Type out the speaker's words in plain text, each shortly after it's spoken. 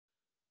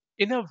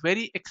In a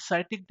very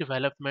exciting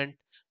development,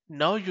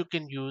 now you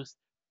can use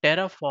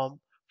Terraform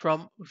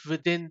from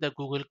within the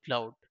Google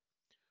Cloud.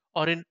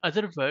 Or in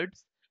other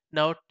words,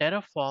 now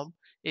Terraform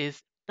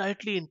is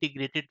tightly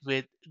integrated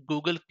with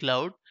Google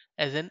Cloud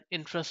as an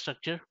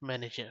infrastructure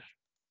manager.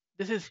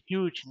 This is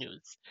huge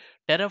news.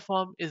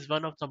 Terraform is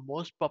one of the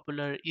most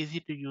popular, easy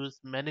to use,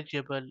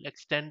 manageable,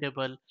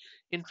 extendable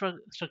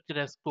infrastructure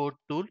as code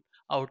tool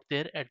out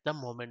there at the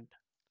moment.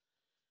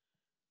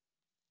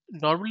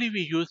 Normally,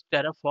 we use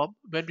Terraform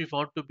when we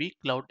want to be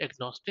cloud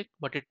agnostic.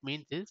 What it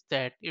means is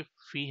that if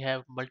we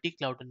have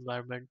multi-cloud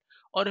environment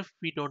or if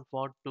we don't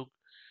want to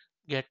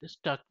get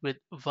stuck with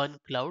one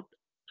cloud,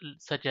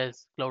 such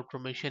as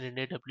CloudFormation in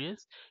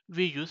AWS,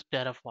 we use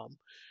Terraform.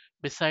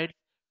 Besides,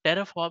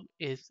 Terraform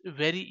is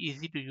very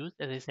easy to use,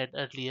 as I said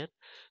earlier.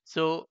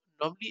 So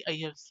normally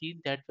I have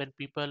seen that when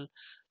people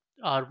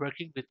are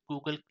working with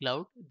Google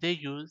Cloud, they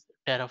use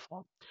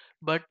Terraform.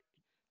 But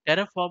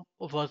Terraform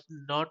was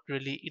not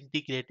really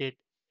integrated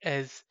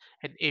as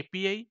an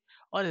API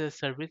or as a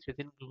service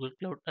within Google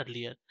Cloud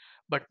earlier.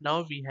 But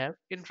now we have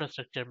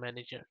Infrastructure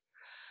Manager.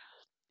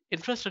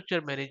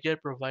 Infrastructure Manager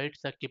provides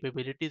the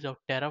capabilities of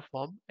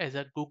Terraform as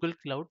a Google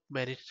Cloud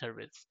managed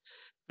service.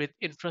 With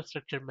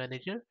Infrastructure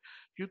Manager,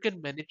 you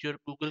can manage your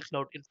Google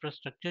Cloud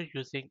infrastructure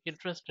using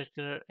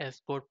infrastructure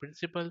as code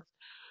principles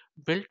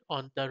built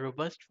on the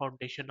robust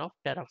foundation of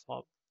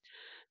Terraform.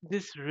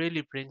 This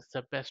really brings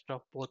the best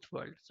of both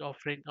worlds,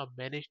 offering a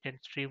managed and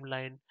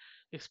streamlined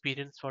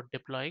experience for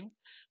deploying,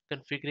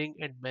 configuring,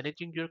 and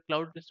managing your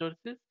cloud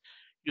resources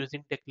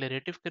using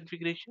declarative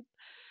configuration.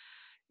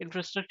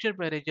 Infrastructure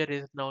Manager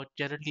is now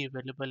generally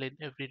available in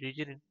every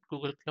region in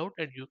Google Cloud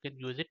and you can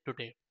use it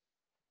today.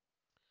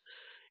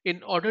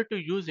 In order to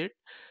use it,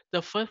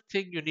 the first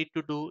thing you need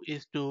to do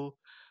is to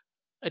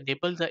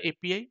enable the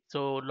API.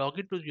 So log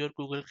into your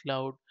Google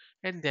Cloud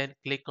and then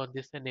click on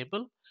this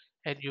enable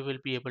and you will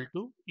be able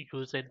to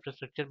use the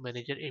Infrastructure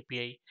Manager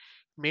API.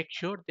 Make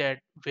sure that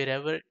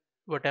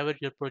whatever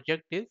your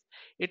project is,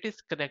 it is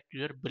connected to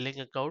your billing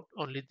account.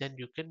 Only then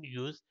you can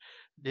use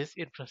this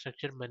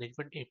Infrastructure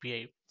Management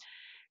API.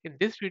 In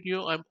this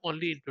video, I'm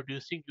only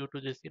introducing you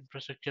to this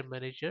infrastructure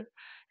manager,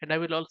 and I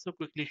will also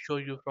quickly show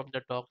you from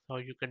the docs how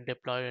you can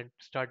deploy and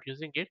start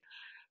using it.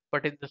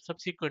 But in the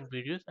subsequent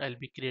videos, I'll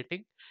be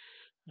creating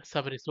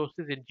some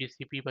resources in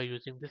GCP by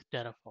using this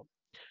Terraform.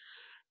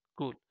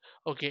 Cool.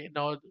 Okay,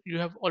 now you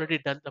have already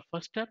done the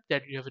first step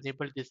that you have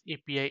enabled this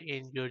API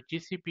in your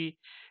GCP.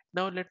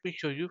 Now let me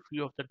show you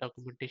few of the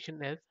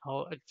documentation as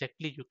how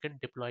exactly you can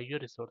deploy your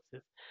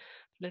resources.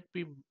 Let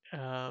me,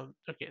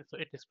 okay, so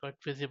it is quite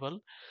visible.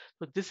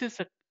 So this is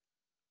a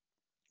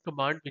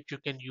command which you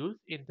can use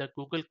in the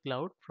Google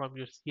Cloud from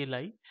your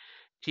CLI,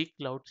 G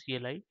Cloud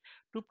CLI,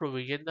 to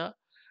provision the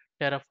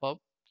Terraform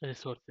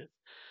resources.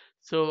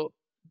 So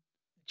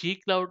G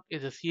Cloud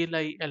is a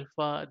CLI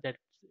alpha that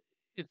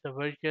is the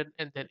version,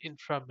 and then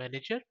infra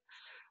manager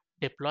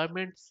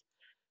deployments.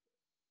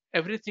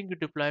 Everything you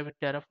deploy with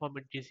Terraform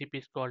and GCP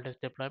is called as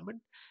deployment.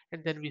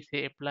 And then we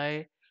say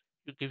apply.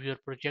 You give your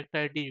project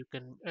ID. You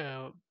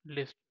can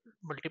list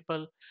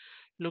multiple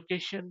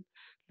location.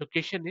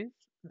 Location is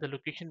the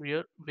location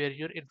where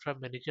your infra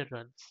manager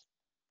runs.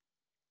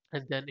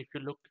 And then if you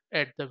look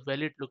at the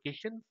valid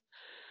locations,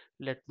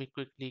 let me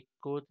quickly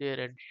go there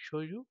and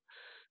show you.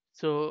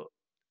 So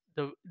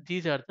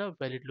these are the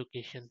valid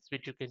locations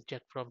which you can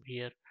check from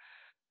here: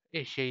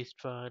 Asia East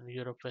one,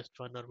 Europe West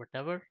one, or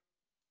whatever.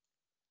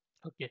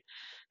 Okay,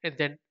 and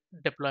then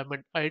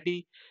deployment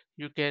ID,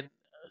 you can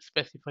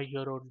specify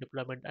your own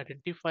deployment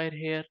identifier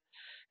here.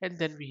 And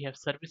then we have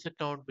service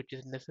account, which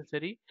is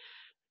necessary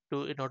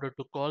to in order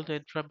to call the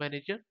infra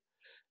manager.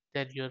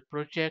 Then your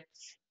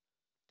projects,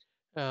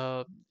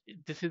 uh,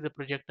 this is the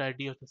project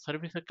ID of the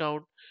service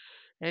account.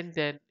 And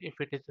then if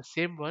it is the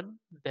same one,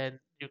 then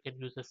you can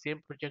use the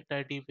same project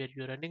ID where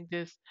you're running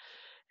this.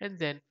 And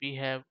then we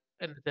have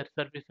another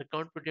service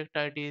account project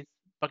IDs,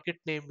 bucket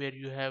name where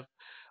you have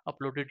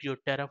uploaded your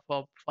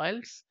Terraform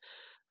files.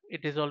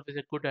 It is always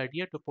a good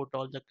idea to put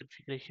all the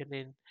configuration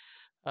in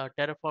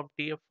Terraform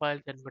TF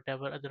files and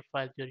whatever other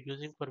files you're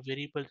using for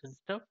variables and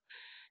stuff,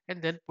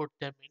 and then put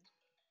them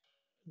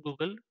in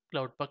Google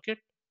Cloud Bucket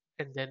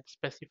and then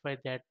specify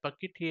that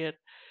bucket here.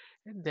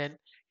 And then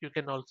you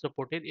can also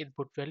put in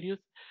input values.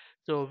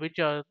 So which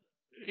are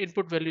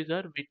input values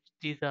are which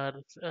these are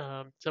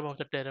some of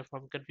the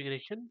Terraform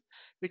configuration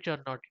which you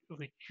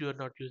are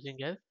not using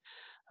as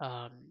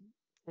um,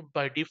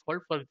 by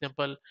default. For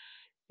example,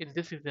 in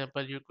this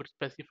example, you could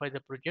specify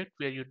the project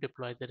where you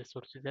deploy the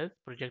resources as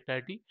project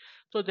ID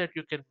so that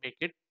you can make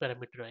it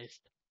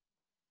parameterized.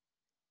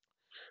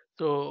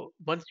 So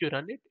once you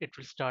run it, it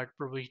will start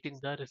provisioning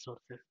the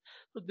resources.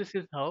 So this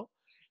is how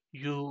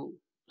you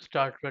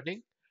start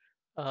running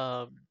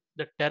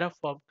the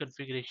Terraform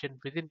configuration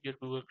within your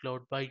Google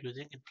Cloud by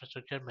using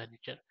Infrastructure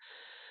Manager.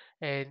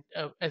 And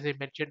as I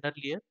mentioned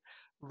earlier,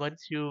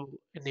 once you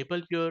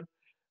enable your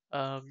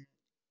um,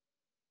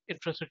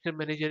 Infrastructure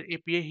Manager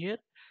API here,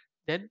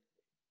 then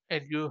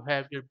and you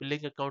have your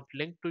billing account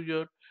linked to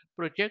your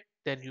project,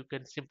 then you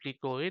can simply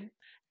go in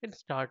and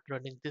start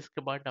running this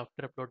command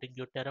after uploading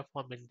your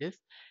Terraform in this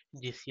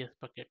GCS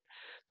bucket.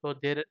 So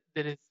there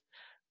is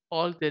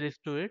all there is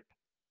to it.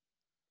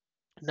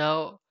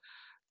 Now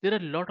there are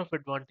a lot of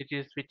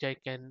advantages which I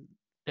can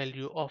tell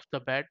you off the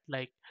bat,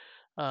 like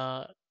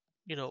uh,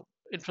 you know,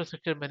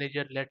 infrastructure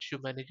manager lets you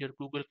manage your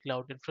Google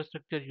Cloud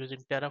infrastructure using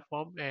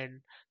Terraform and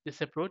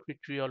this approach, which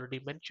we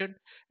already mentioned,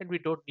 and we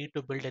don't need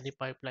to build any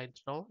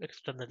pipelines now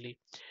externally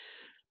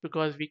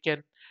because we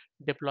can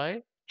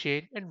deploy,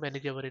 change, and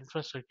manage our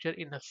infrastructure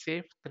in a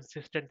safe,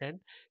 consistent, and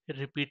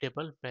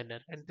repeatable manner.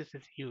 And this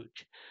is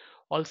huge.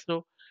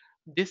 Also,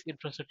 this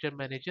infrastructure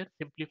manager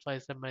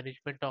simplifies the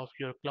management of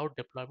your cloud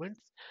deployments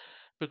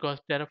because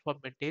Terraform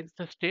maintains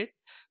the state,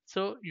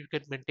 so you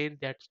can maintain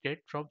that state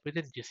from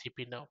within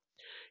GCP now.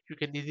 You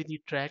can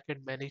easily track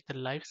and manage the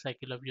life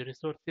cycle of your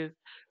resources,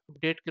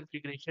 update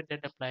configuration,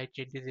 and apply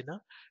changes in a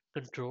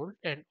controlled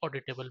and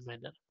auditable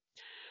manner.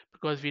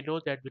 Because we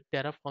know that with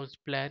Terraform's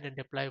plan and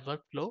apply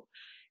workflow,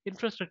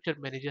 Infrastructure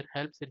Manager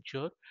helps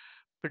ensure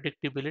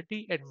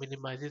predictability and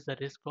minimizes the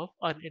risk of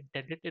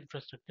unintended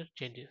infrastructure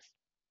changes.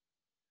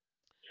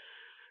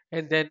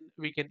 And then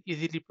we can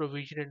easily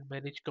provision and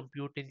manage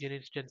compute engine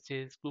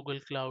instances, Google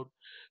Cloud,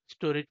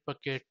 storage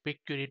bucket,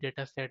 BigQuery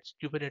datasets,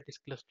 Kubernetes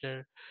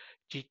cluster,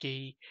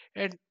 GKE,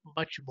 and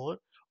much more,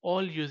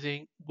 all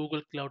using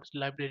Google Cloud's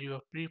library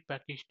of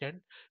pre-packaged and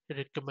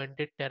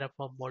recommended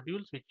Terraform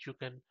modules, which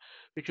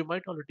you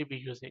might already be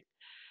using.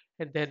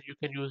 And then you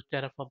can use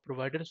Terraform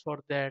providers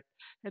for that,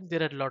 and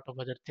there are a lot of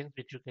other things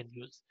which you can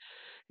use.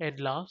 And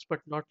last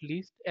but not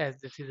least, as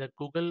this is a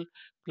Google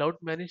Cloud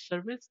Managed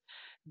Service,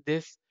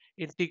 this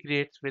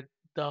integrates with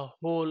the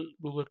whole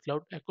Google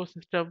Cloud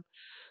ecosystem,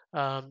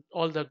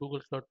 all the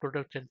Google Cloud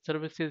products and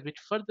services, which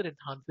further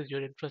enhances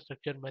your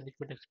infrastructure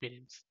management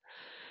experience.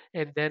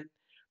 And then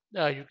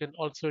you can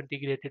also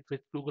integrate it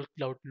with Google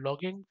Cloud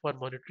Logging for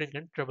monitoring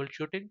and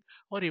troubleshooting,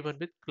 or even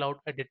with Cloud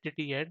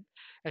Identity and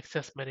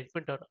Access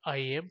Management or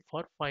IAM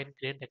for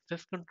fine-grained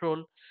access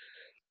control.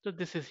 So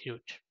this is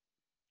huge.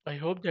 I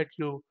hope that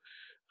you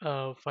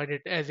find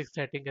it as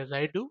exciting as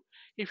I do.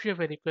 If you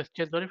have any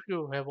questions or if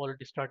you have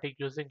already started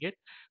using it,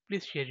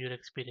 please share your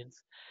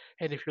experience.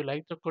 And if you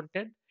like the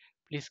content,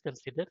 please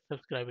consider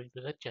subscribing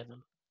to the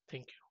channel.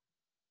 Thank you.